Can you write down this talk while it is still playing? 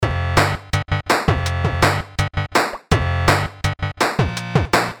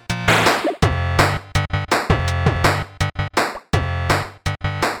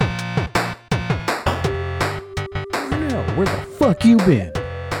fuck you been?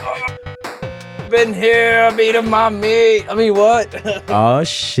 Been here, I'm eating my meat. I mean, what? Oh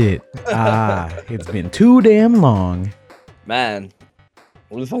shit. It's been too damn long. Man,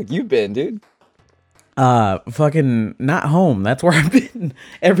 where the fuck you been, dude? Fucking not home. That's where I've been.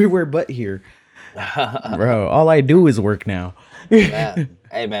 Everywhere but here. Bro, all I do is work now. Man.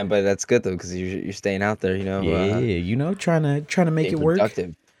 Hey, man, but that's good though, because you're staying out there, you know. Yeah, trying to make Being it work.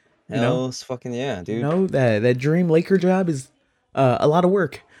 productive. You know? Hell's fucking yeah, dude. You know that dream Laker job is a lot of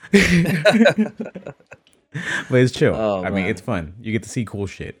work. But it's chill. Oh, I mean, man. it's fun. You get to see cool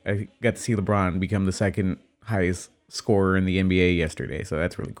shit. I got to see LeBron become the second highest scorer in the NBA yesterday, so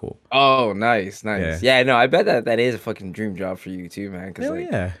that's really cool. Oh, nice. Yeah. Yeah, no, I bet that is a fucking dream job for you too, man. Cause Hell like,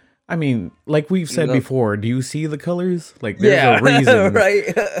 yeah. I mean, like we've said love- before, do you see the colors? Like, there's yeah, a reason.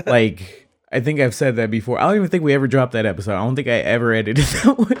 right? Like, I think I've said that before. I don't even think we ever dropped that episode. I don't think I ever edited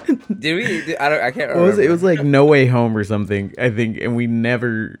that one. Did we? I can't What remember. was it? It was like No Way Home or something, I think, and we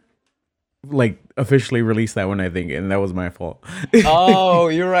never like officially released that one, I think, and that was my fault. Oh,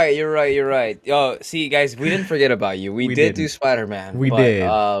 you're right. Oh, see, guys, we didn't forget about you. We did do didn't. Spider-Man. We but, did.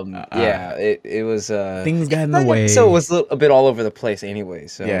 Yeah, it was. Things got in the way. So it was a bit all over the place, anyway.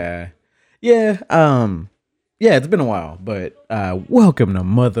 So Yeah. Yeah. It's been a while, but welcome to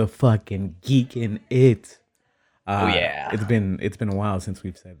motherfucking Geeking It. Oh, yeah. It's been a while since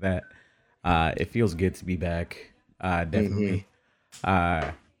we've said that. It feels good to be back. Definitely.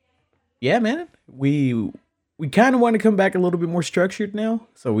 Yeah, man. We kind of want to come back a little bit more structured now.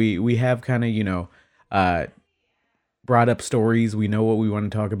 So we have kind of, brought up stories. We know what we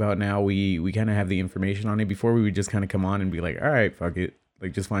want to talk about now. We kind of have the information on it. Before we would just kind of come on and be like, all right, fuck it.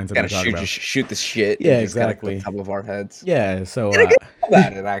 Like, just find something gotta to talk about. shoot the shit. Yeah, and just kinda exactly. on top of our heads. Yeah, so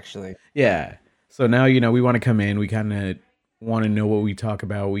About it, actually. yeah. So now, we want to come in. We kind of want to know what we talk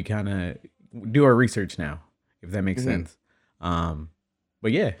about. We kind of do our research now, if that makes sense.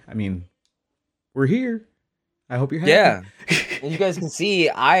 But yeah, I mean, we're here. I hope you're happy. Yeah. And you guys can see,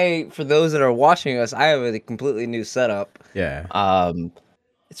 for those that are watching us, I have a completely new setup. Yeah.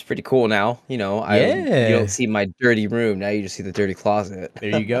 It's pretty cool now. You know, Yeah. you don't see my dirty room now. You just see the dirty closet.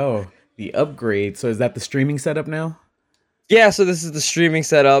 There you go. The upgrade. So is that the streaming setup now? Yeah, so this is the streaming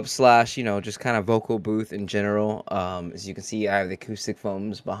setup / just kind of vocal booth in general. As you can see, I have the acoustic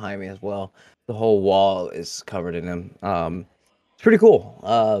foams behind me as well. The whole wall is covered in them. It's pretty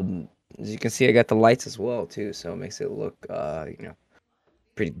cool. As you can see, I got the lights as well too, so it makes it look,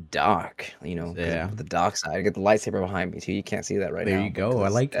 pretty dark. Yeah. The dark side. I got the lightsaber behind me too. You can't see that right now. There you go. I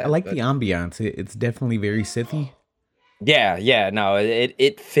like the but ambiance. It's definitely very Sithy. Yeah. No,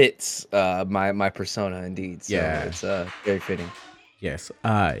 it fits my persona indeed. So Yeah. it's very fitting. Yes.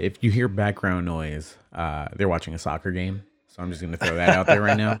 If you hear background noise, they're watching a soccer game. So I'm just gonna throw that out there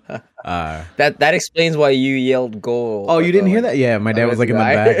right now. That explains why you yelled goal. Oh, you didn't hear that? Yeah, my dad was like in the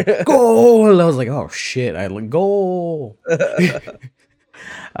back. Goal! I was like, oh shit! I like goal.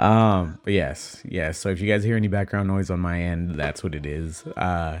 But yes. So if you guys hear any background noise on my end, that's what it is.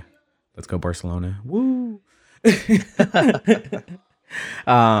 Let's go Barcelona! Woo!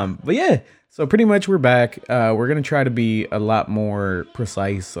 But yeah. So pretty much we're back. We're gonna try to be a lot more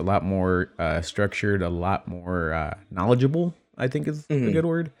precise, a lot more structured, a lot more knowledgeable, I think is a good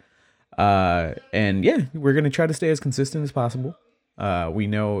word. And yeah, we're gonna try to stay as consistent as possible. We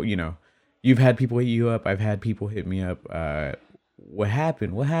know, you've had people hit you up. I've had people hit me up. What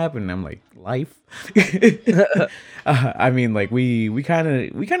happened? I'm like, life. I mean, like we kind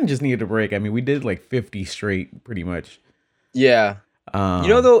of just needed a break. I mean, we did like 50 straight, pretty much. Yeah.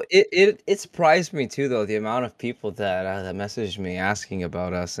 Though it surprised me too, though, the amount of people that messaged me asking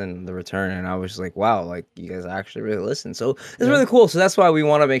about us and the return, and I was like, wow, like you guys actually really listen. So it's really cool. So that's why we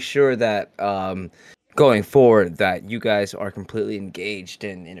want to make sure that going forward that you guys are completely engaged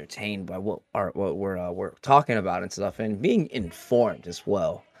and entertained by what we're talking about and stuff, and being informed as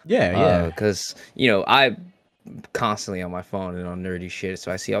well. Yeah. Because I constantly on my phone and on nerdy shit,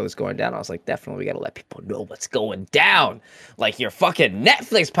 so I see all this going down. I was like, definitely we gotta let people know what's going down. Like your fucking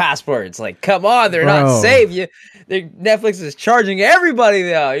Netflix passwords, like come on, they're not safe. Netflix is charging everybody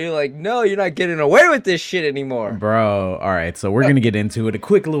now. You're like, no, you're not getting away with this shit anymore, bro. All right, so we're gonna get into it. A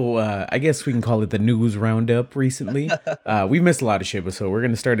quick little, I guess we can call it the news roundup. Recently, we missed a lot of shit, but so we're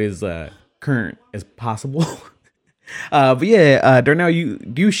gonna start as current as possible. But yeah, Darnell,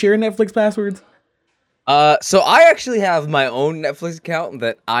 do you share Netflix passwords? So I actually have my own Netflix account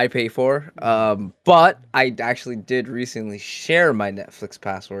that I pay for. But I actually did recently share my Netflix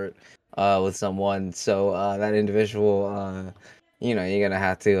password with someone. So that individual, you're gonna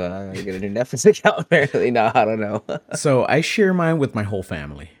have to get a new Netflix account. Apparently, no, I don't know. So I share mine with my whole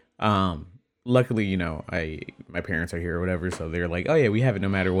family. luckily, my parents are here or whatever, so they're like, oh yeah, we have it no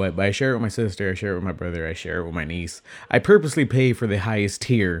matter what. But I share it with my sister, I share it with my brother, I share it with my niece. I purposely pay for the highest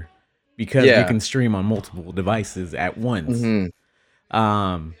tier because we Yeah. can stream on multiple devices at once.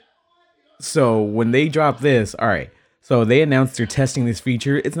 Mm-hmm. So when they drop this, all right. So they announced they're testing this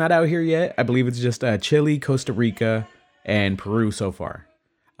feature. It's not out here yet. I believe it's just Chile, Costa Rica, and Peru so far.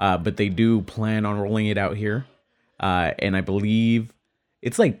 But they do plan on rolling it out here. And I believe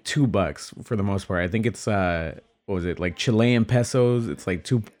it's like $2 for the most part. I think it's what was it, like Chilean pesos? It's like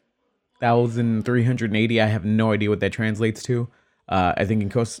 2,380. I have no idea what that translates to. I think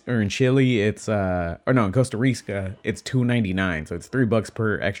in Chile it's in Costa Rica it's $2.99, so it's $3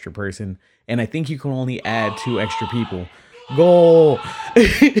 per extra person, and I think you can only add 2 extra people. Goal.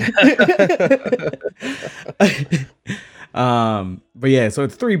 But yeah, so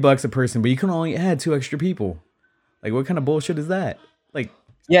it's $3 a person, but you can only add 2 extra people. Like, what kind of bullshit is that? Like,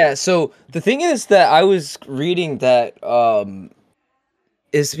 yeah. So the thing is that I was reading that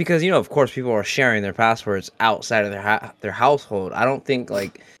is because of course people are sharing their passwords outside of their household. I don't think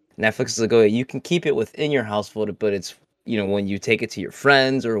like Netflix is like, oh, you can keep it within your household, but it's when you take it to your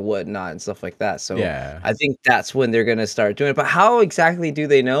friends or whatnot and stuff like that. So yeah, I think that's when they're gonna start doing it. But how exactly do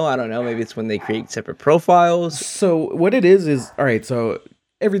they know? I don't know. Maybe it's when they create separate profiles. So what it is all right. So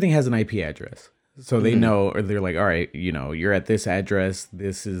everything has an IP address, so they know, or they're like, all right, you're at this address.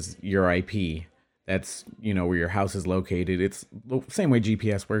 This is your IP. That's where your house is located. It's the same way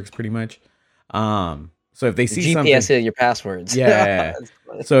GPS works, pretty much. So if they see GPS in your passwords, yeah.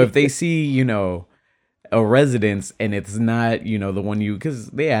 So if they see a residence and it's not the one because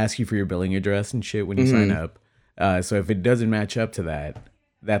they ask you for your billing address and shit when you sign up. So if it doesn't match up to that,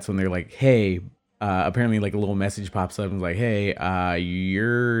 that's when they're like, hey. Apparently, like a little message pops up and is like, hey,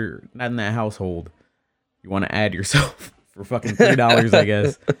 you're not in that household. You want to add yourself for fucking $3, I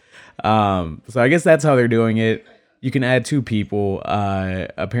guess. So I guess that's how they're doing it. You can add 2 people.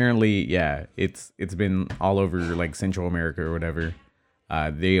 Apparently, yeah, it's been all over like Central America or whatever.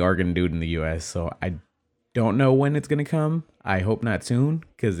 They are gonna do it in the US, so I don't know when it's gonna come. I hope not soon,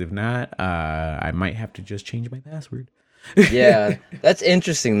 because if not, I might have to just change my password. Yeah, that's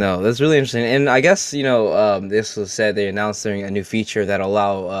interesting though. That's really interesting. And I guess this was said they announced a new feature that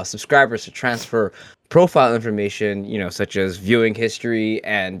allow subscribers to transfer profile information, such as viewing history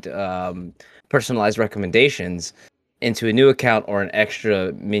and personalized recommendations into a new account or an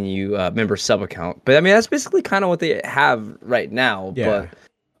extra menu member sub account. But I mean, that's basically kind of what they have right now. Yeah.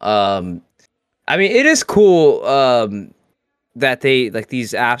 But I mean, it is cool that they like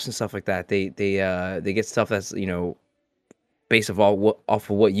these apps and stuff like that. They get stuff that's based off of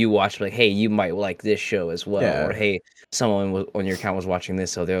what you watch, like, hey, you might like this show as well, or hey, someone on your account was watching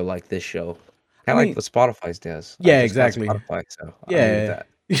this, so they'll like this show. Kind of like what Spotify does. Yeah, exactly. Spotify, so yeah.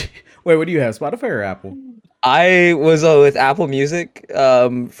 Wait, what do you have? Spotify or Apple? I was with Apple Music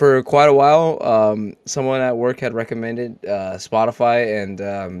for quite a while. Someone at work had recommended Spotify,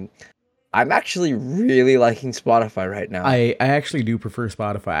 and I'm actually really liking Spotify right now. I actually do prefer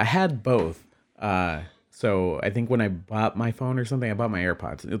Spotify. I had both. So I think when I bought my phone or something, I bought my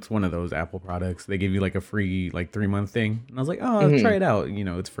AirPods. It's one of those Apple products. They give you like a free 3-month thing. And I was like, oh, I'll try it out.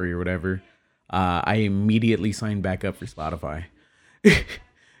 It's free or whatever. I immediately signed back up for Spotify.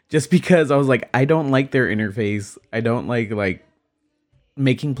 Just because I was like, I don't like their interface. I don't like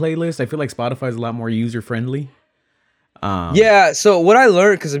making playlists. I feel like Spotify is a lot more user friendly. Yeah, so what I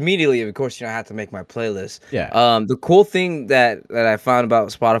learned, because immediately, of course, I had to make my playlist. Yeah. The cool thing that I found about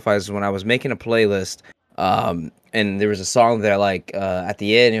Spotify is when I was making a playlist, and there was a song that at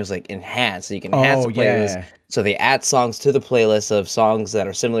the end, it was like enhance, so you can enhance the playlist. Yeah. So they add songs to the playlist of songs that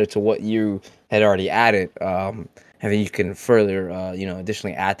are similar to what you had already added. And then you can further,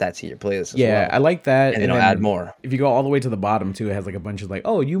 additionally add that to your playlist as well. I like that. And then add more. If you go all the way to the bottom too, it has like a bunch of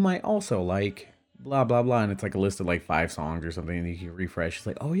oh, you might also like blah blah blah, and it's like a list of 5 songs or something, and you can refresh. It's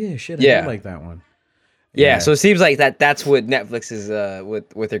like, oh yeah, shit, I do like that one. Yeah, so it seems like that's what Netflix is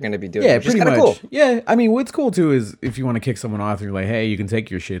what they're going to be doing. Yeah, pretty much. Cool. Yeah, I mean, what's cool too is if you want to kick someone off, you're like, hey, you can take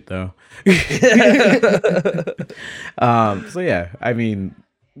your shit though. So yeah, I mean,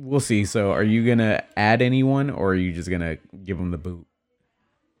 we'll see. So are you gonna add anyone, or are you just gonna give them the boot?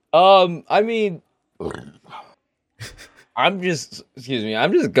 I mean, I'm just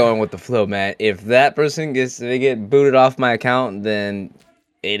going with the flow, man. If that person they get booted off my account, then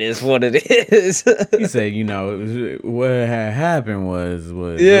it is what it is. He said, what had happened was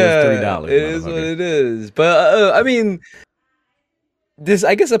yeah, $3. It is what it is. But I mean,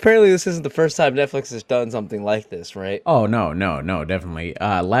 I guess apparently this isn't the first time Netflix has done something like this, right? Oh no, definitely.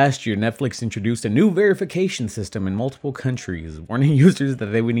 Last year, Netflix introduced a new verification system in multiple countries, warning users that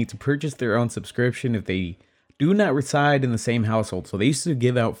they would need to purchase their own subscription if they do not reside in the same household. So they used to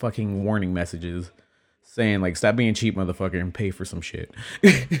give out fucking warning messages saying like, "Stop being cheap, motherfucker, and pay for some shit."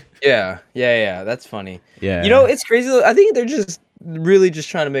 Yeah. That's funny. Yeah. You know, it's crazy. I think they're just really just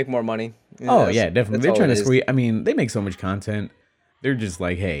trying to make more money. Oh yeah, definitely. They're trying to squeeze. I mean, they make so much content. They're just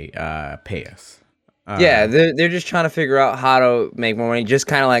like, hey, pay us. Yeah, they're just trying to figure out how to make more money, just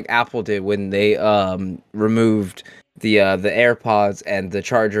kind of like Apple did when they removed the AirPods and the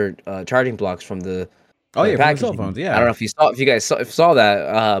charging blocks from the from the packaging. cell phones. Yeah, I don't know if you guys saw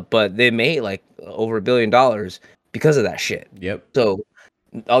that, but they made like over $1 billion because of that shit. Yep. So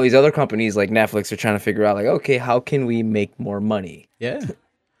all these other companies like Netflix are trying to figure out like, okay, how can we make more money? Yeah.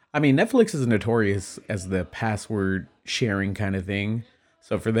 I mean, Netflix is notorious as the password sharing kind of thing.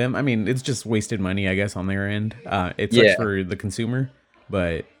 So for them, I mean, it's just wasted money, I guess, on their end. It sucks for the consumer,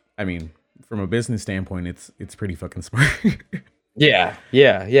 but I mean, from a business standpoint, it's pretty fucking smart. Yeah.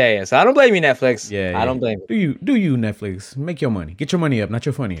 So I don't blame you, Netflix. Yeah, I don't blame you. Do you Netflix? Make your money. Get your money up, not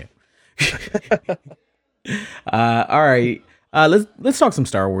your funny up. All right. Let's talk some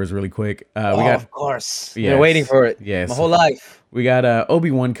Star Wars really quick. Of course. Been waiting for it. Yes. My whole life. We got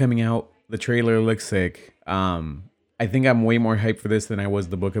Obi-Wan coming out. The trailer looks sick. I think I'm way more hyped for this than I was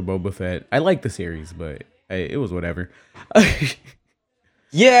the Book of Boba Fett. I like the series, but it was whatever.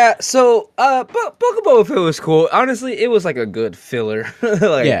 Yeah, so Book of Boba Fett was cool. Honestly, it was like a good filler.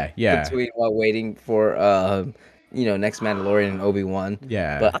 Like, yeah. Between while waiting for next Mandalorian and Obi-Wan.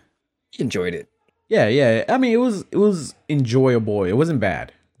 Yeah. But I enjoyed it. Yeah. I mean, it was enjoyable. It wasn't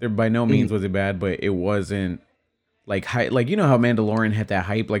bad. There by no means was it bad, but it wasn't like hype. Like, you know how Mandalorian had that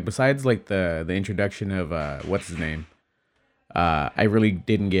hype. Like besides like the introduction of what's his name, I really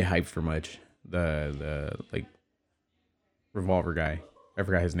didn't get hyped for much. The like revolver guy. I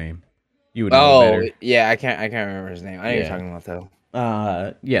forgot his name. You would know better. Yeah, I can't remember his name. I know you're talking about though.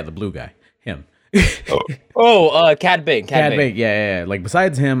 Yeah, the blue guy. Him. Cad Bane. Cad Bane. Yeah. Like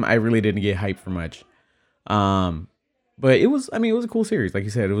besides him, I really didn't get hyped for much. But it was a cool series. Like you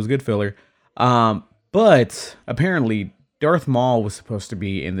said, it was good filler. But apparently Darth Maul was supposed to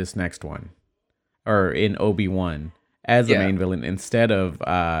be in this next one, or in Obi-Wan as the main villain instead of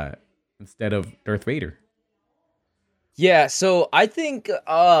Darth Vader. Yeah, so I think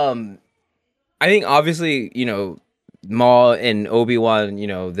obviously, Maul and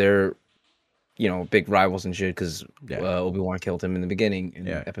Obi-Wan, they're big rivals and shit because Obi-Wan killed him in the beginning in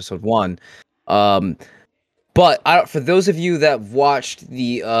episode 1. But for those of you that watched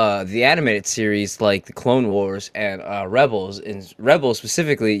the animated series like the Clone Wars and Rebels, in Rebels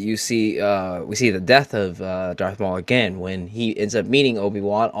specifically, we see the death of Darth Maul again when he ends up meeting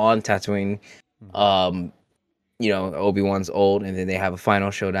Obi-Wan on Tatooine. Obi-Wan's old, and then they have a final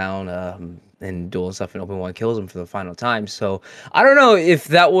showdown and duel and stuff, and Obi-Wan kills him for the final time. So I don't know if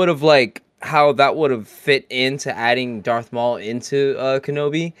that would have how that would have fit into adding Darth Maul into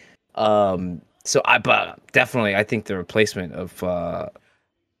Kenobi. But definitely, I think the replacement of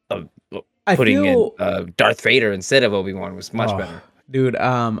putting in Darth Vader instead of Obi-Wan was much better. Dude,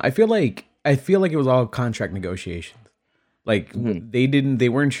 I feel like it was all contract negotiations. Like they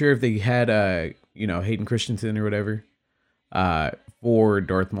weren't sure if they had Hayden Christensen or whatever for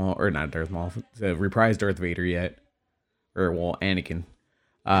Darth Maul, or not Darth Maul, to reprise Darth Vader yet, or Anakin.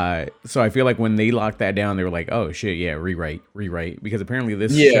 So I feel like when they locked that down, they were like, oh shit, yeah, rewrite, because apparently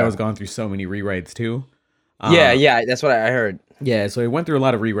this show has gone through so many rewrites too. Yeah, that's what I heard. Yeah, so it went through a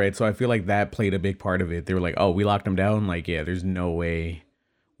lot of rewrites, so I feel like that played a big part of it. They were like, oh, we locked them down, like, yeah, there's no way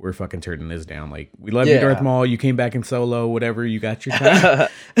we're fucking turning this down. Like, we love you, Darth Maul, you came back in Solo, whatever, you got your time.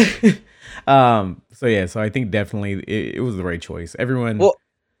 So I think definitely it was the right choice. Everyone,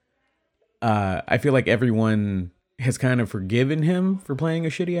 I feel like everyone has kind of forgiven him for playing a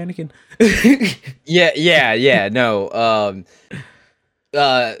shitty Anakin. No.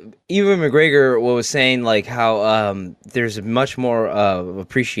 Ewan McGregor was saying like how there's much more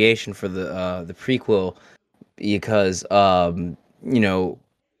appreciation for the prequel because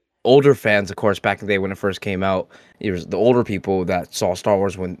older fans, of course, back in the day when it first came out, it was the older people that saw Star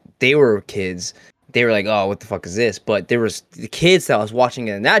Wars when they were kids. They were like, "Oh, what the fuck is this?" But there was the kids that was watching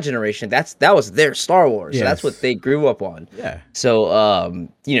it in that generation. That was their Star Wars. Yes. So that's what they grew up on. Yeah. So,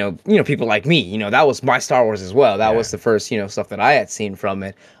 people like me, that was my Star Wars as well. That was the first, stuff that I had seen from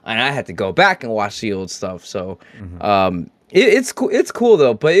it, and I had to go back and watch the old stuff. So, it's cool. It's cool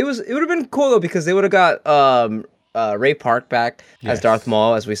though. But it would have been cool though because they would have got Ray Park back as Darth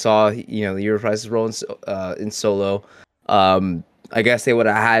Maul, as we saw, the reprise role in Solo. I guess they would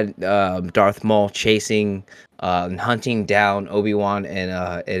have had Darth Maul chasing, hunting down Obi-Wan and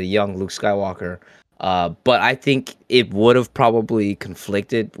a young Luke Skywalker. But I think it would have probably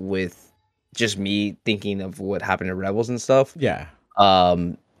conflicted with just me thinking of what happened to Rebels and stuff. Yeah.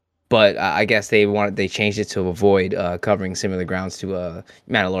 But I guess they changed it to avoid covering similar grounds to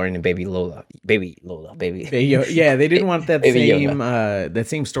Mandalorian and Baby Lola. Yeah, they didn't want that Baby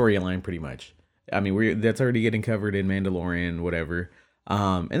same storyline pretty much. I mean, that's already getting covered in Mandalorian, whatever.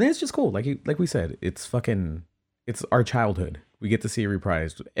 And then it's just cool. Like we said, it's our childhood. We get to see it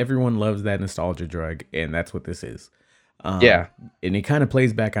reprised. Everyone loves that nostalgia drug, and that's what this is. Yeah. And it kind of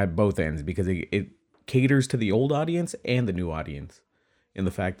plays back at both ends because it caters to the old audience and the new audience. In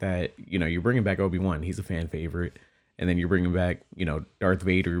the fact that, you're bringing back Obi-Wan. He's a fan favorite. And then you're bringing back, Darth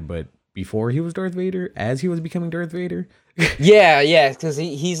Vader, but before he was Darth Vader, as he was becoming Darth Vader. Yeah, because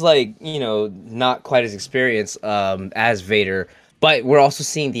he's like, not quite as experienced as Vader. But we're also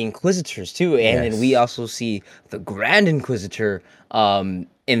seeing the Inquisitors too, and then we also see the Grand Inquisitor in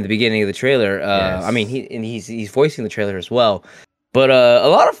the beginning of the trailer. Yes. I mean, he's voicing the trailer as well. But a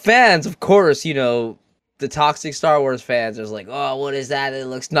lot of fans, of course, the toxic Star Wars fans are like, oh, what is that? It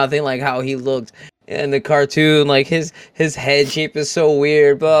looks nothing like how he looked in the cartoon. Like his head shape is so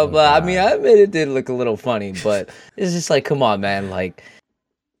weird. Blah blah. I mean, I admit it did look a little funny, but it's just like, come on, man. Like,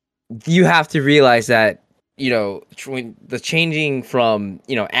 you have to realize that. The changing from,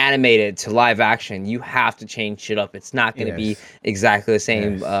 animated to live action, you have to change shit up. It's not going to be exactly the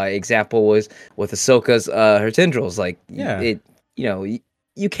same. Example was with Ahsoka's her tendrils. Like, you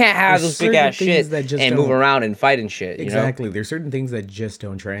can't have those big ass shit and move around and fight and shit. Exactly. There's certain things that just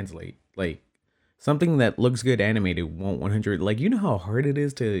don't translate. Like, something that looks good animated won't 100. Like, how hard it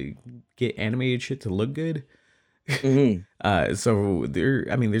is to get animated shit to look good. Mm-hmm. So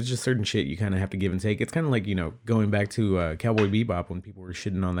there's just certain shit you kind of have to give and take. It's kind of like, going back to Cowboy Bebop when people were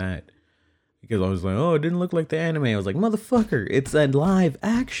shitting on that because I was like, oh, it didn't look like the anime. I was like, motherfucker, it's a live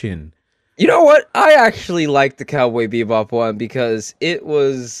action. You know what? I actually liked the Cowboy Bebop one because it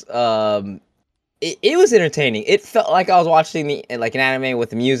was it was entertaining. It felt like I was watching an anime with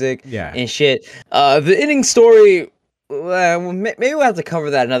the music and shit. The ending story. Maybe we'll have to cover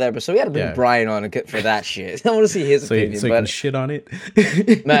that another episode. We got to bring Brian on for that shit. I want to see his opinion. So you can shit on it,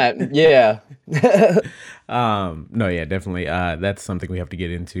 man. Yeah. No, yeah, definitely. That's something we have to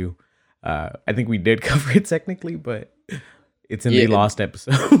get into. I think we did cover it technically, but it's in the lost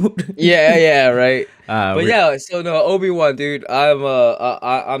episode. yeah, right. But yeah, so no, Obi-Wan, dude.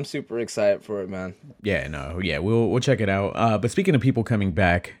 I'm super excited for it, man. We'll check it out. But speaking of people coming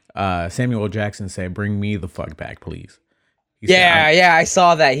back, Samuel L. Jackson said, "Bring me the fuck back, please." I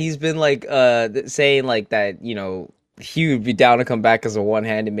saw that. He's been saying that, he would be down to come back as a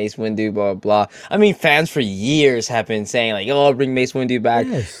one-handed Mace Windu, blah, blah. I mean, fans for years have been saying oh, bring Mace Windu back,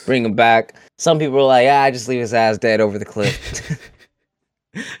 bring him back. Some people are like, just leave his ass dead over the cliff.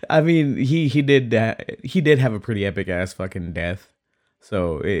 I mean, he did have a pretty epic ass fucking death,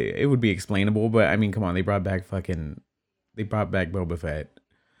 so it would be explainable. But I mean, come on, they brought back Boba Fett.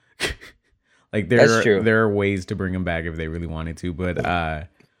 Like there are ways to bring him back if they really wanted to, but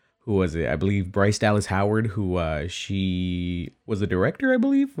who was it? I believe Bryce Dallas Howard, who she was a director, I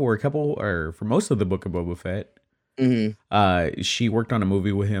believe, for most of the Book of Boba Fett. Mm-hmm. She worked on a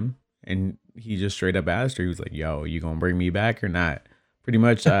movie with him, and he just straight up asked her, he was like, "Yo, you gonna bring me back or not?" Pretty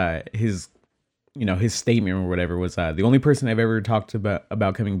much, his statement or whatever was, the only person I've ever talked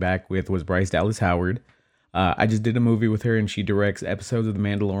about coming back with was Bryce Dallas Howard. I just did a movie with her, and she directs episodes of The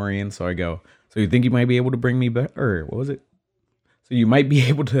Mandalorian. So I go, so you think you might be able to bring me back, or what was it? So you might be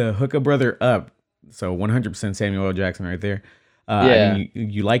able to hook a brother up. So 100% Samuel L. Jackson right there. I mean,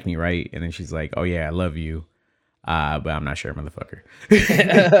 you like me, right? And then she's like, "Oh yeah, I love you. But I'm not sure, motherfucker."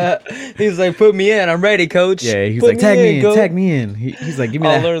 He's like, "Put me in. I'm ready, coach." Yeah, he's like, tag me in. He's like, "Give me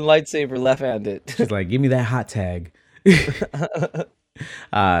that." I'll learn lightsaber left-handed. She's like, "Give me that hot tag."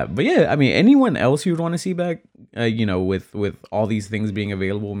 But yeah, I mean, anyone else you would want to see back, with all these things being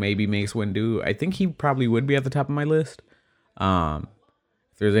available, maybe Mace Windu. I think he probably would be at the top of my list.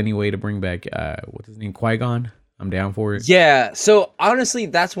 If there's any way to bring back, what's his name, Qui-Gon, I'm down for it. Yeah, so honestly,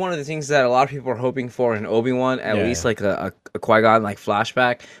 that's one of the things that a lot of people are hoping for in Obi-Wan, at least like a Qui-Gon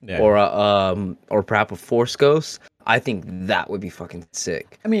flashback, or perhaps a Force Ghost. I think that would be fucking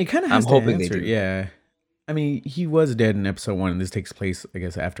sick. I mean, it kind of has to answer, yeah. I mean, he was dead in episode 1, and this takes place, I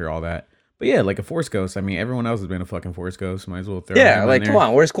guess, after all that. But yeah, like a Force Ghost. I mean, everyone else has been a fucking Force Ghost. Might as well throw him in there. Come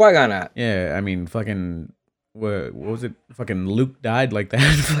on, where's Qui-Gon at? Yeah, I mean, fucking, what was it? Fucking Luke died like that.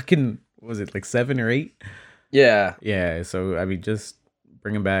 Fucking, what was it, like 7 or 8? Yeah. Yeah, so, I mean, just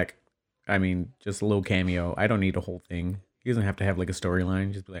bring him back. I mean, just a little cameo. I don't need a whole thing. He doesn't have to have like a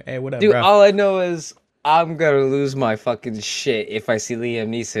storyline. Just be like, hey, what up, Dude, bro? all I know is I'm gonna lose my fucking shit if I see Liam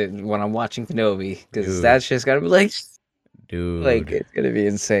Neeson when I'm watching Kenobi, because that shit's gotta be like, dude, it's gonna be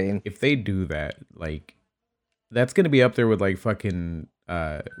insane. If they do that, like, that's gonna be up there with like fucking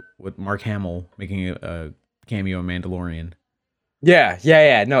with Mark Hamill making a cameo in Mandalorian. Yeah.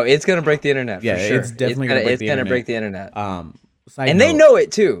 No, it's gonna break the internet. Yeah, for sure. It's definitely gonna break the internet. And they know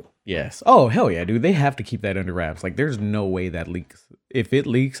it too. Yes. Oh, hell yeah, dude. They have to keep that under wraps. Like, there's no way that leaks. If it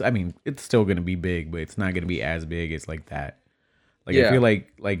leaks, I mean, it's still going to be big, but it's not going to be as big as like that. Like, I feel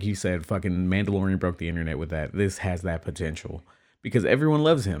like you said, fucking Mandalorian broke the internet with that. This has that potential because everyone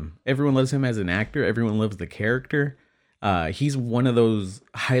loves him. Everyone loves him as an actor. Everyone loves the character. He's one of those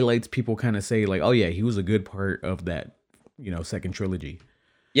highlights people kind of say, like, oh, yeah, he was a good part of that, second trilogy.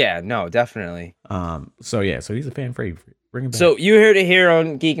 Yeah, no, definitely. So he's a fan favorite. Bring it back. So you heard it here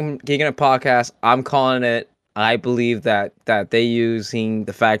on Geeking Up Podcast. I'm calling it. I believe that they using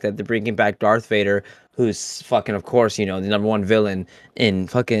the fact that they're bringing back Darth Vader, who's fucking, of course, the number one villain in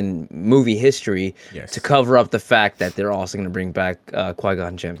fucking movie history, to cover up the fact that they're also going to bring back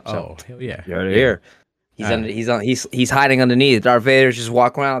Qui-Gon Jinn. So, hell yeah! You heard it here. He's hiding underneath. Darth Vader's just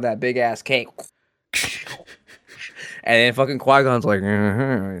walking around with that big ass cake, and then fucking Qui-Gon's like,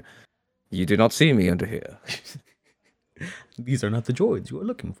 "You do not see me under here." These are not the droids you are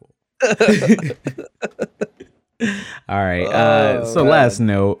looking for. All right. So last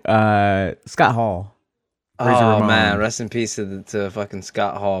note, Scott Hall. Man, rest in peace to fucking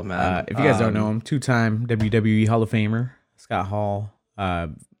Scott Hall, man. If you guys don't know him, 2-time WWE Hall of Famer, Scott Hall,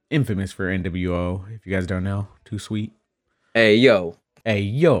 infamous for NWO. If you guys don't know, Too Sweet. Hey yo,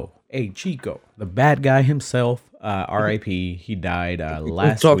 hey Chico, the bad guy himself. R.I.P. He died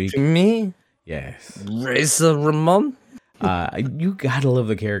last week. Talk to me. Yes. Razor Ramon. You gotta love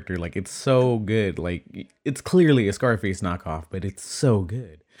the character. Like, it's so good. Like, it's clearly a Scarface knockoff, but it's so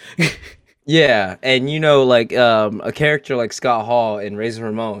good. Yeah, and a character like Scott Hall and Razor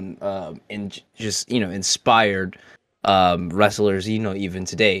Ramon, and just inspired wrestlers. Even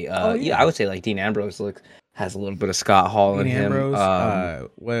today, I would say like Dean Ambrose has a little bit of Scott Hall in him.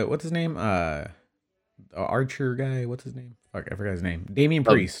 What's his name? Archer guy. What's his name? Fuck, I forgot his name. Damian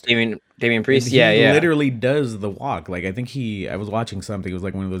Priest. Damian Priest. He literally does the walk. Like, I think I was watching something. It was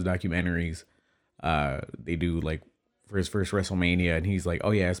like one of those documentaries. They do like for his first WrestleMania, and he's like,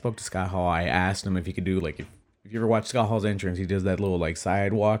 "Oh yeah, I spoke to Scott Hall. I asked him if he could do like if you ever watch Scott Hall's entrance, he does that little like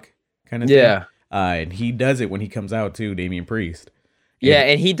sidewalk kind of thing. Yeah. And he does it when he comes out too, Damian Priest.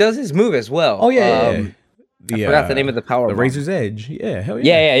 And he does his move as well. Oh yeah. I forgot the name of the power. The Razor's Edge. Yeah, hell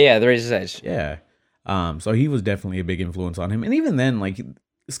yeah. Yeah. The Razor's Edge. Yeah. So he was definitely a big influence on him. And even then, like,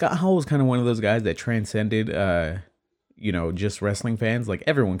 Scott Hall was kind of one of those guys that transcended, just wrestling fans. Like,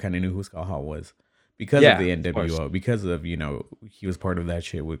 everyone kind of knew who Scott Hall was because of the NWO, because of, he was part of that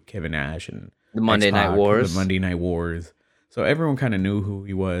shit with Kevin Nash and the Monday Night Wars. The Monday Night Wars. So everyone kind of knew who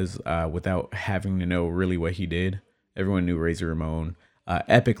he was without having to know really what he did. Everyone knew Razor Ramon.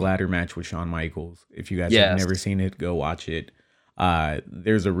 Epic ladder match with Shawn Michaels. If you guys have never seen it, go watch it.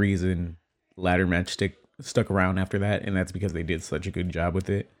 There's a reason ladder match stuck around after that, and that's because they did such a good job with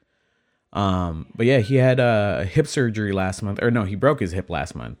it. But yeah, he had hip surgery last month, or no, he broke his hip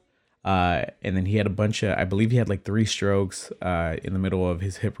last month. And then he had a bunch of, I believe he had like 3 strokes in the middle of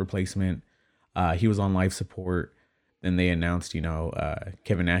his hip replacement. He was on life support. Then they announced,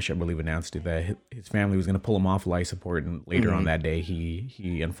 Kevin Nash, I believe, announced it, that his family was going to pull him off life support, and later on that day,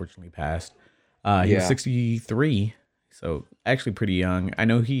 he unfortunately passed. He was 63. So actually pretty young. I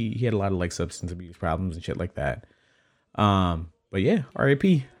know he had a lot of like substance abuse problems and shit like that. But yeah,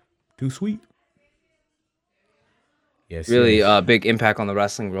 R.I.P. Too Sweet. Yes, really big impact on the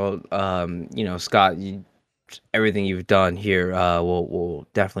wrestling world. Scott, everything you've done here will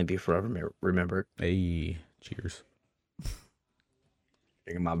definitely be forever remembered. Hey, cheers.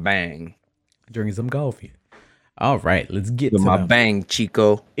 Drinking my bang. Drinking some coffee. All right, let's get to my bang,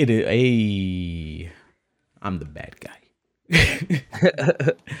 Chico. It is I'm the bad guy.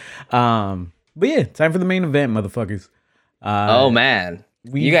 But yeah, time for the main event, motherfuckers. Oh man,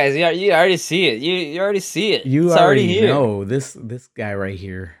 you guys, you already see it. You already see it. It's already here. Know this guy right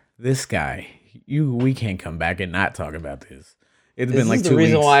here. This guy. We can't come back and not talk about this. It's been like 2 weeks. This is the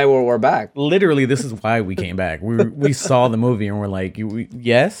reason why we're back. Literally, this is why we came back. We saw the movie and we're like,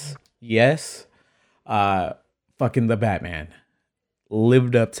 yes. Fucking the Batman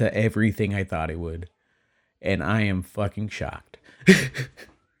lived up to everything I thought it would. And I am fucking shocked.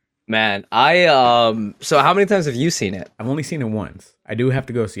 Man, so how many times have you seen it? I've only seen it once. I do have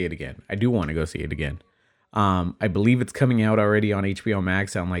to go see it again. I do want to go see it again. I believe it's coming out already on HBO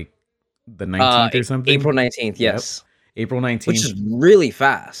Max on like the 19th or something. April 19th, yes. April 19th. Which is really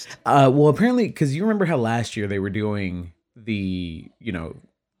fast. Well, apparently, because you remember how last year they were doing the,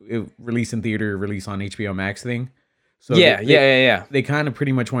 release in theater, release on HBO Max thing. So yeah. They kind of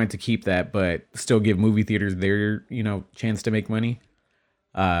pretty much wanted to keep that, but still give movie theaters their, chance to make money.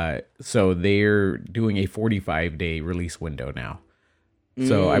 So they're doing a 45-day release window now.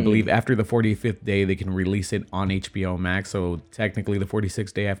 So I believe after the 45th day, they can release it on HBO Max. So technically the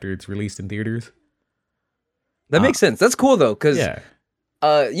 46th day after it's released in theaters. That makes sense. That's cool though, because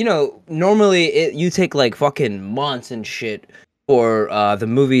normally you take like fucking months and shit for the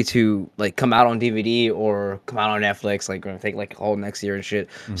movie to like come out on DVD or come out on Netflix, like gonna take like a whole next year and shit.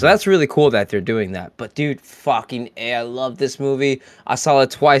 Mm-hmm. So that's really cool that they're doing that. But dude, fucking A, I love this movie. I saw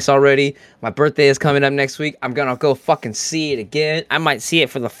it twice already. My birthday is coming up next week. I'm gonna go fucking see it again. I might see it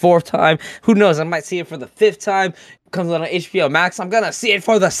for the 4th time. Who knows? I might see it for the 5th time. Comes out on HBO Max. I'm gonna see it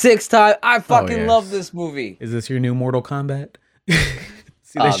for the 6th time. I fucking love this movie. Is this your new Mortal Kombat?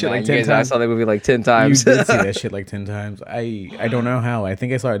 See that shit like 10 times. I saw that movie like 10 times. You did see that shit like 10 times. I don't know how. I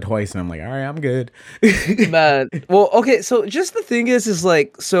think I saw it twice and I'm like, all right, I'm good. Man. Well, okay, so just the thing is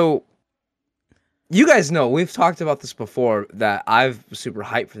like, so you guys know, we've talked about this before, that I've super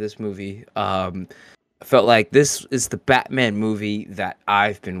hyped for this movie. I felt like this is the Batman movie that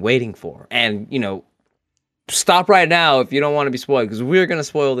I've been waiting for. And, stop right now if you don't want to be spoiled, because we're gonna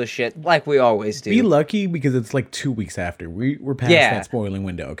spoil this shit like we always do. Be lucky, because it's like 2 weeks after we're past that spoiling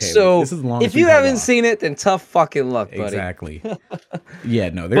window. Okay, so this is long. If you haven't seen it, then tough fucking luck, buddy. Exactly. Yeah,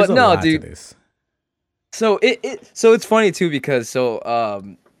 no, there's a lot to this. So so it's funny too, because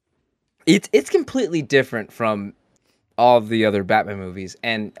it's completely different from all the other Batman movies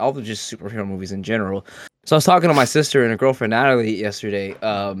and all the just superhero movies in general. So I was talking to my sister and her girlfriend Natalie yesterday.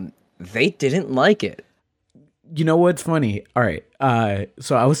 They didn't like it. You know what's funny? All right.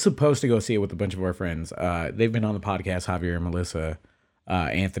 So I was supposed to go see it with a bunch of our friends. They've been on the podcast, Javier and Melissa,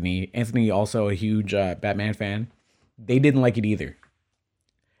 Anthony. Anthony, also a huge Batman fan. They didn't like it either.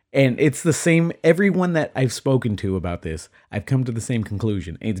 And it's the same. Everyone that I've spoken to about this, I've come to the same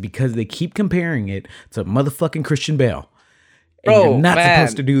conclusion. And it's because they keep comparing it to motherfucking Christian Bale. And you're not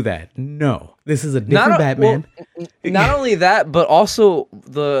supposed to do that. No, this is a different Batman. Well, not only that, but also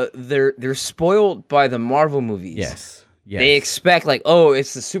they're spoiled by the Marvel movies. Yes. They expect like, oh,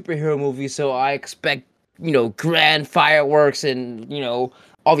 it's the superhero movie, so I expect grand fireworks and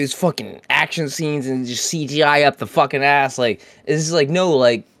all these fucking action scenes and just CGI up the fucking ass. Like it's just like, no,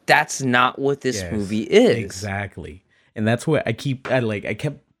 like that's not what this movie is. Exactly, and that's what I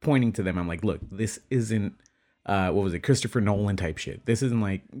kept pointing to them. I'm like, look, this isn't. What was it? Christopher Nolan type shit. This isn't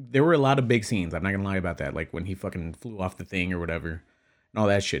like, there were a lot of big scenes. I'm not gonna lie about that. Like when he fucking flew off the thing or whatever and all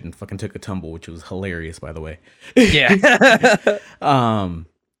that shit and fucking took a tumble, which was hilarious, by the way. Yeah.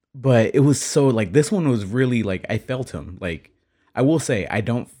 But it was so like, this one was really like, I felt him. Like, I will say, I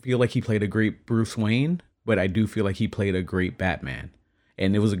don't feel like he played a great Bruce Wayne, but I do feel like he played a great Batman.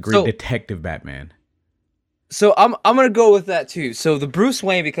 And it was a great detective Batman. So I'm gonna go with that too. So the Bruce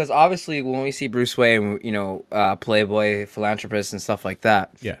Wayne, because obviously when we see Bruce Wayne, playboy, philanthropist, and stuff like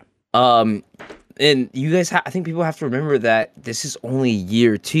that. Yeah. And you guys, I think people have to remember that this is only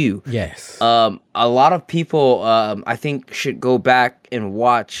year 2. Yes. A lot of people, I think, should go back and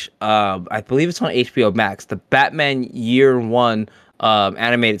watch. I believe it's on HBO Max, the Batman Year 1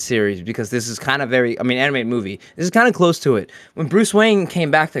 animated series, because this is kind of animated movie. This is kind of close to it. When Bruce Wayne came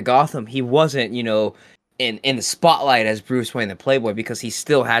back to Gotham, he wasn't, in the spotlight as Bruce Wayne the Playboy, because he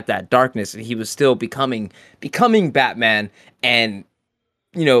still had that darkness and he was still becoming Batman. And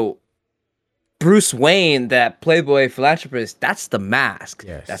Bruce Wayne, that Playboy philanthropist, that's the mask.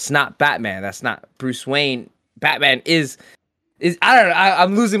 Yes. That's not Batman. That's not Bruce Wayne. Batman is I don't know.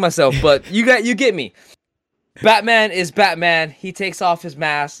 I'm losing myself, but you get me. Batman is Batman. He takes off his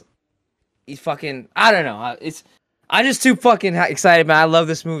mask. He's fucking, I don't know. I'm just too fucking excited, man. I love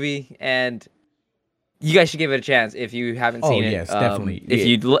this movie, and you guys should give it a chance if you haven't seen it. Yes, definitely.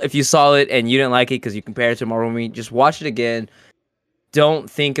 If you saw it and you didn't like it because you compared it to a Marvel movie, just watch it again. Don't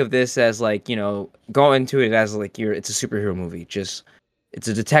think of this as like, go into it as like it's a superhero movie. Just, it's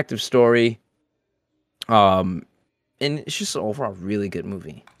a detective story. And it's just an overall really good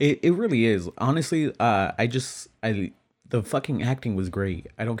movie. It really is. Honestly, the fucking acting was great.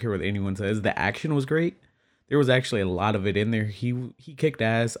 I don't care what anyone says. The action was great. There was actually a lot of it in there. He kicked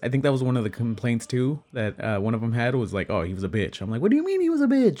ass. I think that was one of the complaints too, that one of them had, was like, oh, he was a bitch. I'm like, what do you mean he was a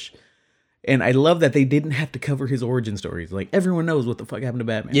bitch? And I love that they didn't have to cover his origin stories. Like, everyone knows what the fuck happened to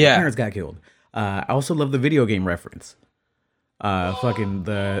Batman. Yeah. His parents got killed. I also love the video game reference. Fucking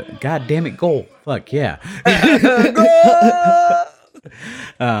the goddamn it goal. Fuck yeah.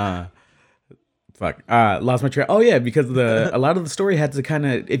 Fuck. Lost my track. Oh yeah, because a lot of the story had to kind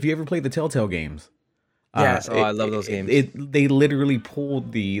of. If you ever played the Telltale games, Yes. Oh, I love those games. they literally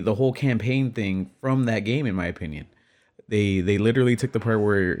pulled the whole campaign thing from that game, in my opinion. They literally took the part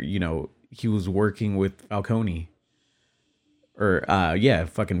where he was working with Falcone, or yeah,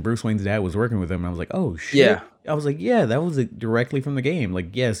 fucking Bruce Wayne's dad was working with him. And I was like, oh shit. Yeah. I was like, yeah, that was directly from the game.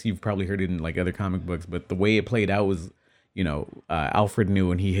 Like, yes, you've probably heard it in like other comic books, but the way it played out was, Alfred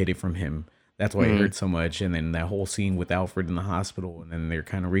knew and he hid it from him. That's why it hurt so much. And then that whole scene with Alfred in the hospital, and then they're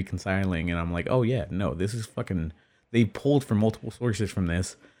kind of reconciling. And I'm like, oh yeah, no, this is fucking. They pulled from multiple sources from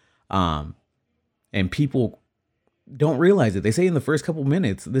this, and people don't realize it. They say in the first couple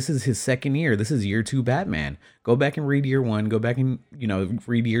minutes, this is his second year. This is year 2 Batman. Go back and read year 1. Go back and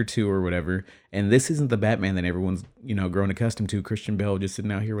read year 2 or whatever. And this isn't the Batman that everyone's grown accustomed to. Christian Bale just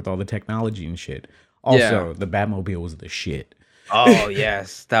sitting out here with all the technology and shit. Also, the Batmobile was the shit. Oh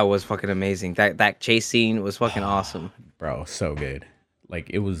yes, that was fucking amazing. That chase scene was fucking awesome, bro. So good. Like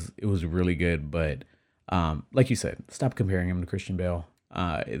it was really good. But like you said, stop comparing him to Christian Bale.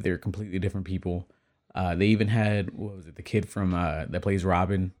 They're completely different people. They even had, what was it, the kid from that plays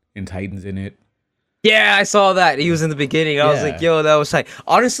Robin in Titans in it. Yeah, I saw that. He was in the beginning. I was like, yo, that was tight.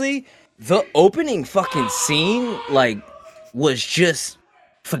 Honestly, the opening fucking scene was just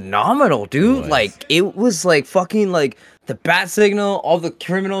phenomenal, dude. It was like fucking like the bat signal. All the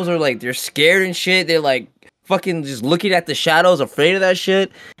criminals are like, they're scared and shit. They're like fucking just looking at the shadows, afraid of that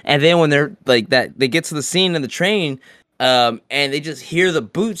shit. And then when they're like that, they get to the scene in the train. And they just hear the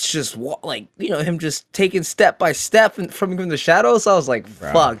boots just him just taking step by step from the shadows. I was like,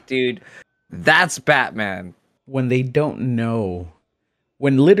 fuck, dude, that's Batman. When they don't know,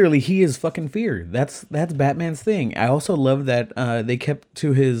 when literally he is fucking fear. That's Batman's thing. I also love that they kept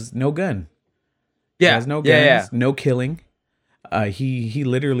to his no gun. Yeah, he has no guns, no killing. He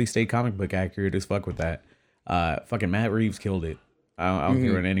literally stayed comic book accurate as fuck with that. Fucking Matt Reeves killed it. I don't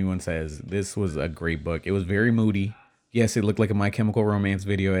care what anyone says. This was a great book. It was very moody. Yes, it looked like a My Chemical Romance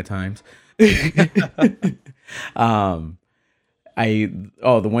video at times. The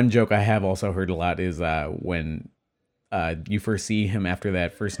one joke I have also heard a lot is when you first see him after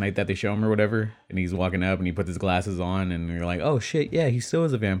that first night that they show him or whatever, and he's walking up and he puts his glasses on, and you're like, oh shit, yeah, he still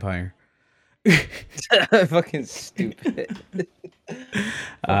is a vampire. Fucking stupid.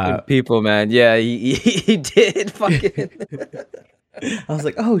 Fucking people, man. Yeah, he did. Fucking. I was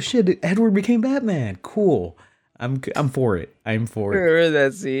like, oh shit, Edward became Batman. Cool. I'm for it. I'm for it. Remember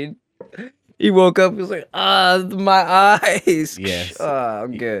that scene? He woke up. He was like, my eyes. Yes.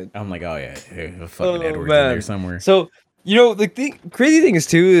 I'm good. I'm like, oh yeah, fucking Edward's in there somewhere. So the crazy thing is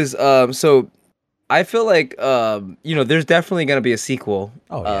too is so I feel like there's definitely gonna be a sequel.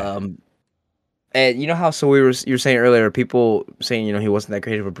 Oh yeah. And you know how you were saying earlier, people saying he wasn't that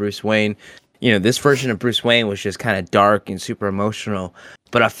great of a Bruce Wayne. This version of Bruce Wayne was just kind of dark and super emotional.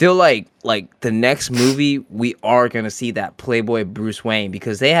 But I feel like the next movie, we are going to see that Playboy Bruce Wayne,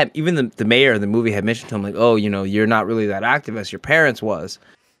 because they had, even the mayor of the movie had mentioned to him, like, oh, you're not really that active as your parents was.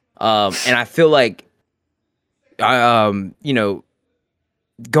 And I feel like, going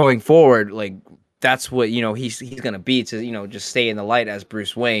forward, like, that's what, he's going to be, to, just stay in the light as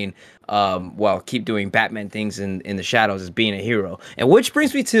Bruce Wayne, while keep doing Batman things in the shadows as being a hero. And which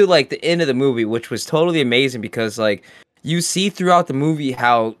brings me to, like, the end of the movie, which was totally amazing, because, like, you see throughout the movie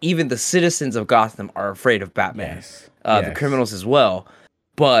how even the citizens of Gotham are afraid of Batman. Yes. The criminals as well.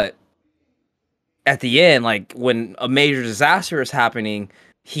 But at the end, like, when a major disaster is happening,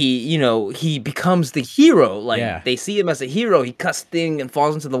 he becomes the hero. Like, they see him as a hero. He cuts thing and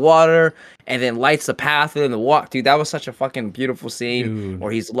falls into the water and then lights the path in the walk. Dude, that was such a fucking beautiful scene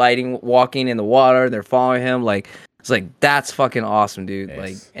where he's walking in the water. They're following him. Like, it's like, that's fucking awesome, dude. Yes.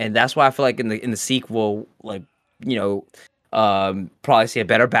 Like, and that's why I feel like in the sequel, like, probably see a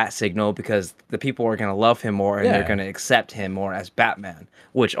better bat signal, because the people are going to love him more and they're going to accept him more as Batman,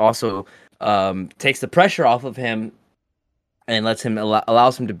 which also takes the pressure off of him and lets him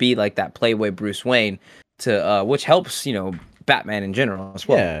allows him to be like that Playboy Bruce Wayne, to which helps Batman in general as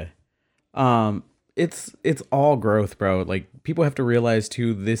well. Yeah. It's all growth, bro. Like, people have to realize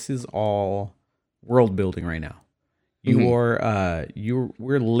too, this is all world building right now. We're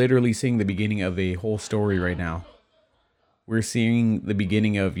literally seeing the beginning of a whole story right now. We're seeing the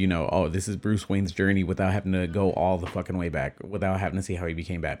beginning of, this is Bruce Wayne's journey without having to go all the fucking way back, without having to see how he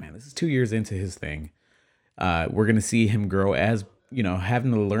became Batman. This is 2 years into his thing. We're going to see him grow as,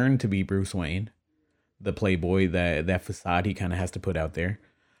 having to learn to be Bruce Wayne, the playboy, that facade he kind of has to put out there.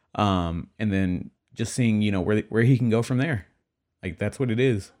 And then just seeing, where he can go from there. Like, that's what it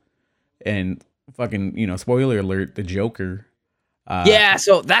is. And fucking, spoiler alert, the Joker, Yeah,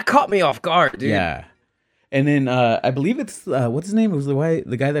 so that caught me off guard, dude. Yeah. And then I believe it's what's his name? It was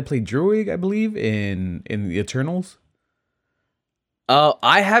the guy that played Druig, I believe, in the Eternals.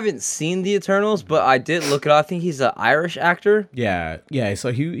 I haven't seen the Eternals, but I did look it up. I think he's an Irish actor. Yeah, yeah.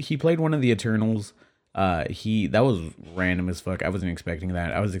 So he played one of the Eternals. That was random as fuck. I wasn't expecting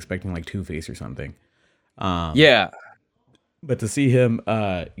that. I was expecting like Two-Face or something. Yeah. But to see him,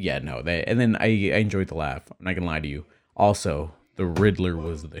 yeah, no. And then I enjoyed the laugh. I'm not gonna lie to you. Also, the Riddler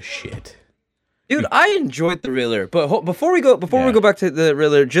was the shit. Dude, I enjoyed the Riddler, but before we go back to the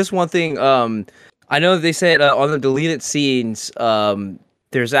Riddler, just one thing. I know they said on the deleted scenes,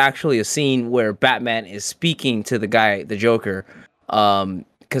 there's actually a scene where Batman is speaking to the Joker,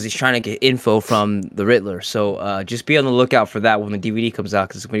 because he's trying to get info from the Riddler. So just be on the lookout for that when the DVD comes out,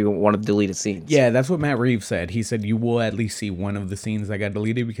 because it's going to be one of the deleted scenes. Yeah, that's what Matt Reeves said. He said you will at least see one of the scenes that got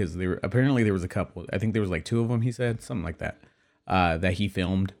deleted, because apparently there was a couple. I think there was like 2 of them. He said something like that that he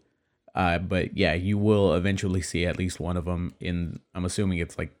filmed. But yeah, you will eventually see at least one of them I'm assuming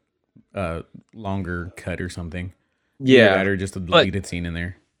it's like a longer cut or something. Yeah. Or just a deleted scene in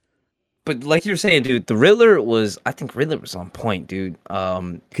there. But like you're saying, dude, I think Riddler was on point, dude.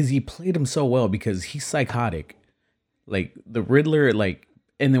 Because he played him so well, because he's psychotic. Like the Riddler, like,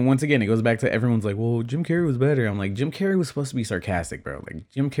 and then once again, it goes back to everyone's like, well, Jim Carrey was better. I'm like, Jim Carrey was supposed to be sarcastic, bro. Like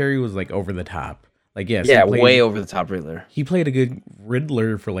Jim Carrey was like over the top. Like, yes, yeah, way over the top Riddler. He played a good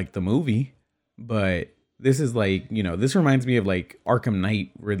Riddler for like the movie, but this is like, this reminds me of like Arkham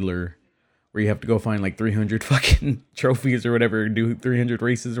Knight Riddler, where you have to go find like 300 fucking trophies or whatever, do 300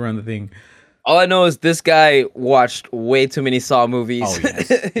 races around the thing. All I know is this guy watched way too many Saw movies. Oh,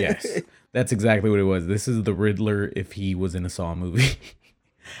 yes. Yes. That's exactly what it was. This is the Riddler if he was in a Saw movie.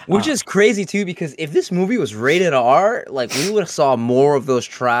 Which is crazy too, because if this movie was rated R, like we would have saw more of those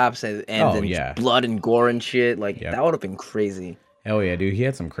traps and blood and gore and shit. Like that would have been crazy. Hell yeah, dude. He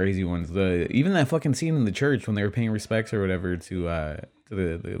had some crazy ones. Even that fucking scene in the church when they were paying respects or whatever to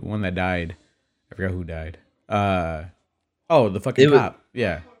the one that died. I forgot who died. The fucking cop.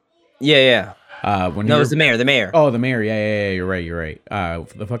 Yeah. Yeah. It was the mayor. The mayor. Oh, the mayor. Yeah. You're right.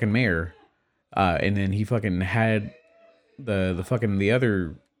 The fucking mayor. And then he fucking had the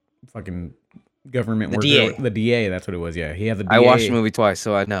other fucking government worker. DA. The DA. That's what it was. Yeah. He had the DA. I watched the movie twice,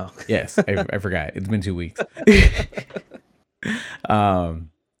 so I know. Yes, I forgot. It's been 2 weeks. But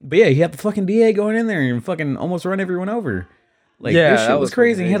yeah, he had the fucking DA going in there and fucking almost run everyone over. Like, this shit was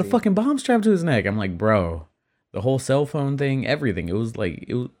crazy. He had a fucking bomb strapped to his neck. I'm like, bro, the whole cell phone thing, everything. It was like,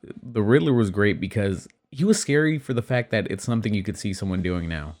 the Riddler was great because he was scary for the fact that it's something you could see someone doing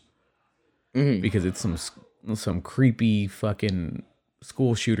now. Mm-hmm. Because it's some creepy fucking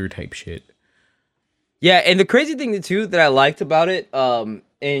school shooter type shit. Yeah, and the crazy thing too that I liked about it, and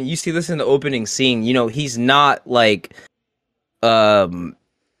you see this in the opening scene, he's not like,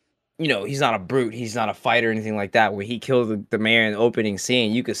 he's not a brute, he's not a fighter or anything like that. When he killed the mayor in the opening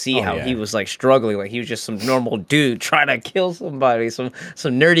scene, you could see how he was like struggling, like he was just some normal dude trying to kill somebody, some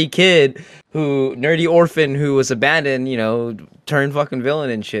nerdy orphan who was abandoned, turned fucking villain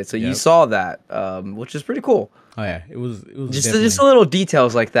and shit. So you saw that, which is pretty cool. Oh yeah, it was just little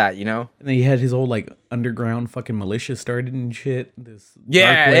details like that, And then he had his old like underground fucking militia started and shit.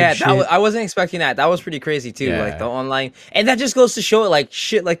 Shit. I wasn't expecting that. That was pretty crazy too. Yeah. Like the online, and that just goes to show it, like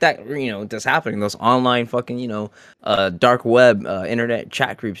shit like that, that's happening. Those online fucking, dark web, internet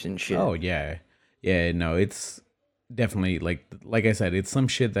chat groups and shit. Oh yeah, no, it's definitely like I said, it's some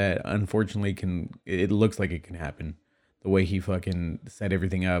shit that unfortunately it looks like it can happen. The way he fucking set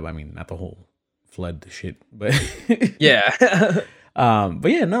everything up. I mean, not the whole flood the shit, but yeah. But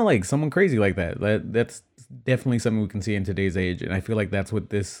yeah, not like someone crazy like that. That's definitely something we can see in today's age, and I feel like that's what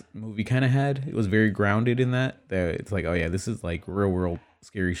this movie kind of had. It was very grounded in that it's like, oh yeah, this is like real world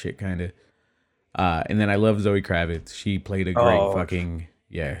scary shit kind of. And then I love Zoe Kravitz. She played a great fucking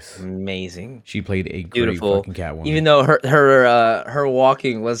amazing. She played a beautiful great fucking Catwoman. Even though her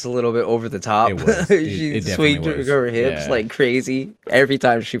walking was a little bit over the top. It was. She swinged her hips like crazy every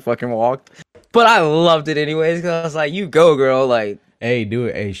time she fucking walked. But I loved it anyways, because I was like, you go, girl. Like, hey, do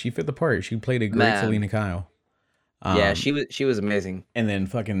it. Hey, she fit the part. She played a great Selena Kyle. Yeah, she was amazing. And then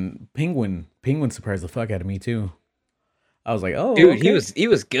fucking Penguin surprised the fuck out of me too. I was like, oh, dude, okay. he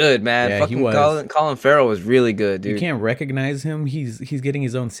was good, man. Yeah, fucking he was. Colin Farrell was really good, dude. You can't recognize him. He's getting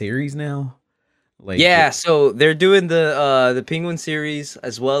his own series now. Like, so they're doing the Penguin series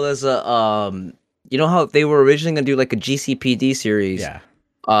as well as you know how they were originally gonna do like a GCPD series. Yeah.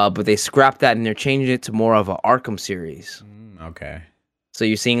 But they scrapped that and they're changing it to more of an Arkham series. Okay. So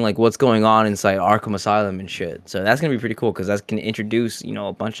you're seeing like what's going on inside Arkham Asylum and shit. So that's gonna be pretty cool because that can introduce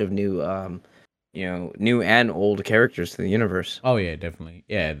a bunch of new new and old characters to the universe. Oh yeah, definitely.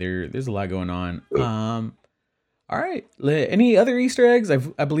 Yeah, there's a lot going on. All right. Any other Easter eggs?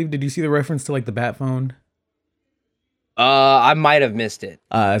 I believe. Did you see the reference to like the bat phone? I might have missed it.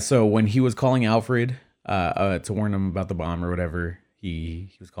 So when he was calling Alfred, to warn him about the bomb or whatever,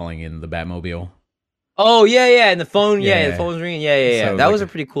 he was calling in the Batmobile. Oh yeah, and the phone, the phone's ringing, yeah. So, that like, was a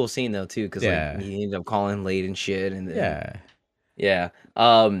pretty cool scene though too, because like he ended up calling late and shit, and then, yeah.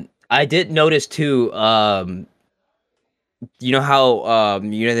 I did notice too. You know how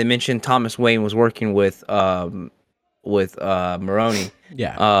they mentioned Thomas Wayne was working with Maroni.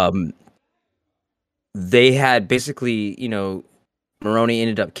 Yeah. They had basically, Maroni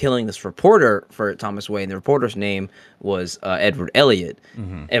ended up killing this reporter for Thomas Wayne. The reporter's name was Edward Elliot.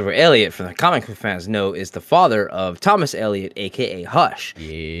 Mm-hmm. Edward Elliot, from the comic book fans know, is the father of Thomas Elliot, aka Hush. Yeah.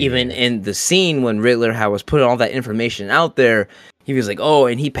 Even in the scene when Riddler was putting all that information out there, he was like, "Oh,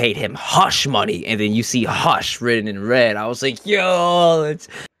 and he paid him hush money," and then you see "hush" written in red. I was like, "Yo, let's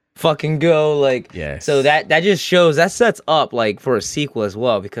fucking go!" Like, yes. So that just shows, that sets up like for a sequel as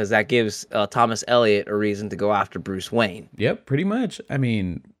well, because that gives Thomas Elliot a reason to go after Bruce Wayne. Yep, pretty much. I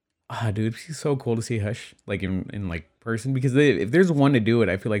mean, dude, he's so cool to see Hush like in like person, because if there's one to do it,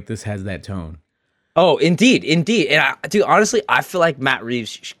 I feel like this has that tone. Oh, indeed, and dude, honestly, I feel like Matt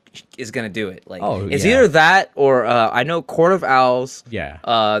Reeves is gonna do it. Like, it's either that or I know Court of Owls.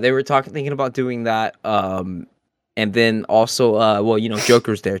 Yeah. They were thinking about doing that. And then also,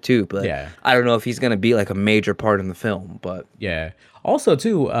 Joker's there too. But I don't know if he's gonna be like a major part in the film. But yeah. Also,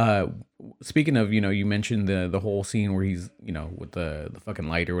 too, speaking of, you mentioned the whole scene where he's, with the fucking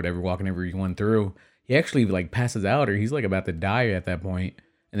light or whatever, walking everyone through. He actually like passes out, or he's like about to die at that point.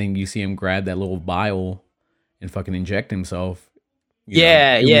 And then you see him grab that little vial and fucking inject himself.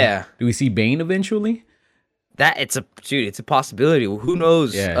 Do we see Bane eventually? It's a possibility. Who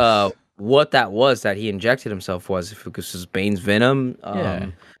knows what that was that he injected himself was, if it was Bane's venom.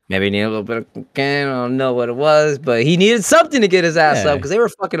 Maybe he needed a little bit of cocaine. I don't know what it was, but he needed something to get his ass up, because they were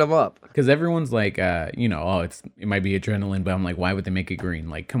fucking him up. Because everyone's like, it might be adrenaline, but I'm like, why would they make it green?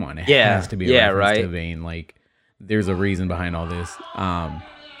 Like, come on, it has to be a reference to Bane. Like, there's a reason behind all this.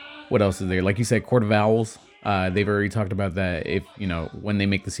 What else is there? Like you said, Court of Owls. They've already talked about that. If when they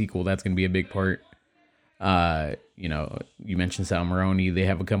make the sequel, that's going to be a big part. You mentioned Sal Maroni. They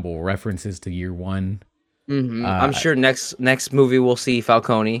have a couple of references to Year One. Mm-hmm. I'm sure next movie we'll see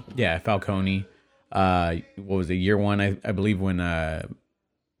Falcone. Yeah, Falcone. What was it? Year One, I believe, when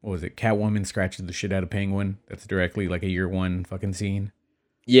what was it? Catwoman scratches the shit out of Penguin. That's directly like a Year One fucking scene.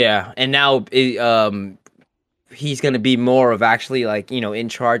 Yeah, and now he's gonna be more of actually like in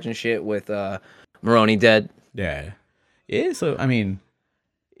charge and shit with Maroni dead. Yeah. So I mean,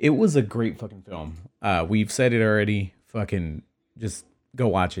 it was a great fucking film. We've said it already. Fucking just go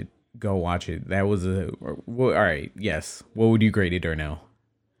watch it. Go watch it. That was all right. Yes. What would you grade it, Darnell?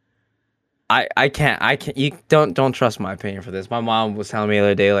 I can't. You don't trust my opinion for this. My mom was telling me the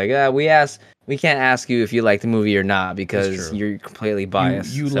other day, like, we can't ask you if you like the movie or not, because you're completely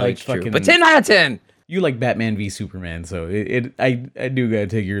biased. You like fucking, but 10 out of 10. You like Batman v Superman, so I do gotta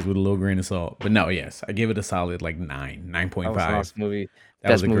take yours with a little grain of salt. But no, yes, I give it a solid like 9.5. Awesome movie.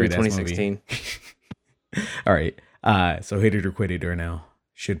 That was a movie great 2016. All right. So hit it or quit it, or now.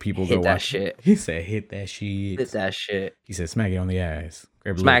 Should people go watch that shit? He said, "Hit that shit." Hit that shit. He said, "Smack it on the ass."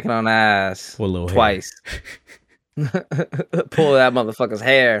 Smack it on the ass. Pull a little twice. Pull that motherfucker's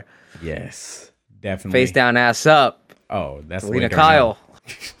hair. Yes, definitely. Face down, ass up. Oh, that's Lena Kyle.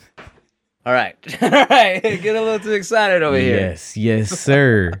 All right. Get a little too excited over here. Yes,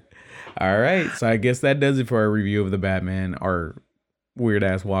 sir. All right. So I guess that does it for our review of the Batman, our weird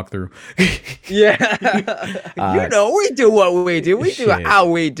ass walkthrough. We do what we do. We do how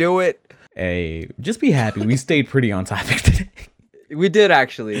we do it. Hey, just be happy. We stayed pretty on topic today. We did,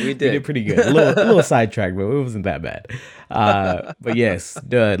 actually. We did pretty good. A little sidetracked, but it wasn't that bad. But yes,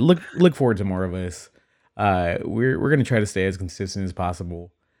 look forward to more of us. We're gonna try to stay as consistent as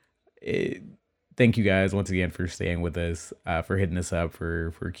possible. Thank you guys once again for staying with us, for hitting us up,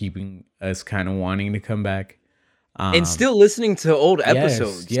 for keeping us kind of wanting to come back. And still listening to old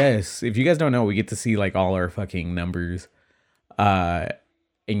episodes. Yes. If you guys don't know, we get to see like all our fucking numbers.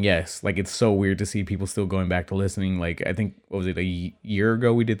 And yes, like it's so weird to see people still going back to listening. Like I think, what was it, a year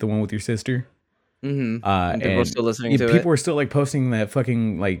ago we did the one with your sister? Mm-hmm. And people are still listening to it. People were still like posting that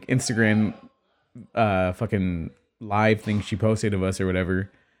fucking like Instagram fucking live thing she posted of us or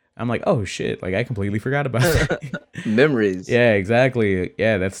whatever. I'm like, oh shit, like I completely forgot about that. Memories. Yeah, exactly.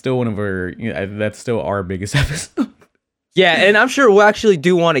 Yeah, that's still one of our, that's still our biggest episode. Yeah, and I'm sure we'll actually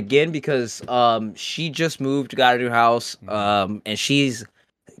do one again, because she just moved, got a new house, and she's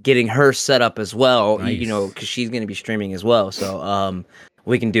getting her set up as well. Nice. You know, because she's gonna be streaming as well. So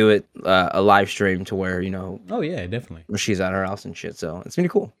we can do it a live stream to where, you know. Oh yeah, definitely. Where she's at her house and shit. So it's gonna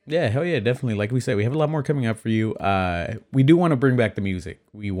be cool. Yeah, hell yeah, definitely. Like we said, we have a lot more coming up for you. We do want to bring back the music.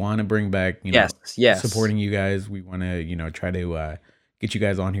 We want to bring back, you know, yes, supporting you guys. We want to, you know, try to get you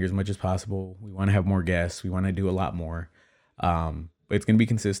guys on here as much as possible. We want to have more guests. We want to do a lot more. But it's gonna be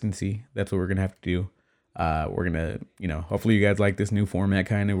consistency. That's what we're gonna have to do. We're gonna, you know, hopefully you guys like this new format,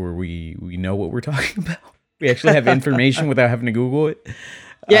 kind of where we know what we're talking about. We actually have information without having to Google it.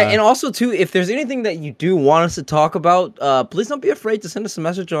 Yeah, and also too, if there's anything that you do want us to talk about, please don't be afraid to send us a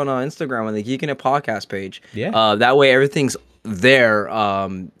message on Instagram on the Geeking It podcast page. Yeah. That way everything's there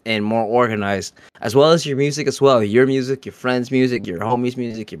and more organized, as well as your music as well. Your music, your friends' music, your homies'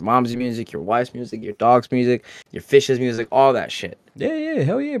 music, your mom's music, your wife's music, your dog's music, your fish's music, all that shit. Yeah,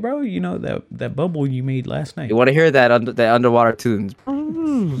 hell yeah, bro. You know that bubble you made last night. You want to hear that underwater tunes?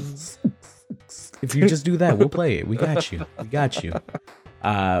 If you just do that, we'll play it. We got you.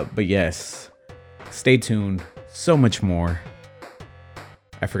 But yes, stay tuned. So much more.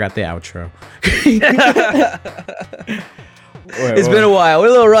 I forgot the outro. It's been a while. We're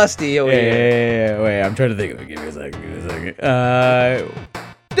a little rusty over here. Yeah. Wait, I'm trying to think of it. Give me a second.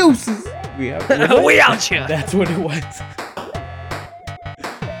 Deuces. We out. We out here. That's what it was.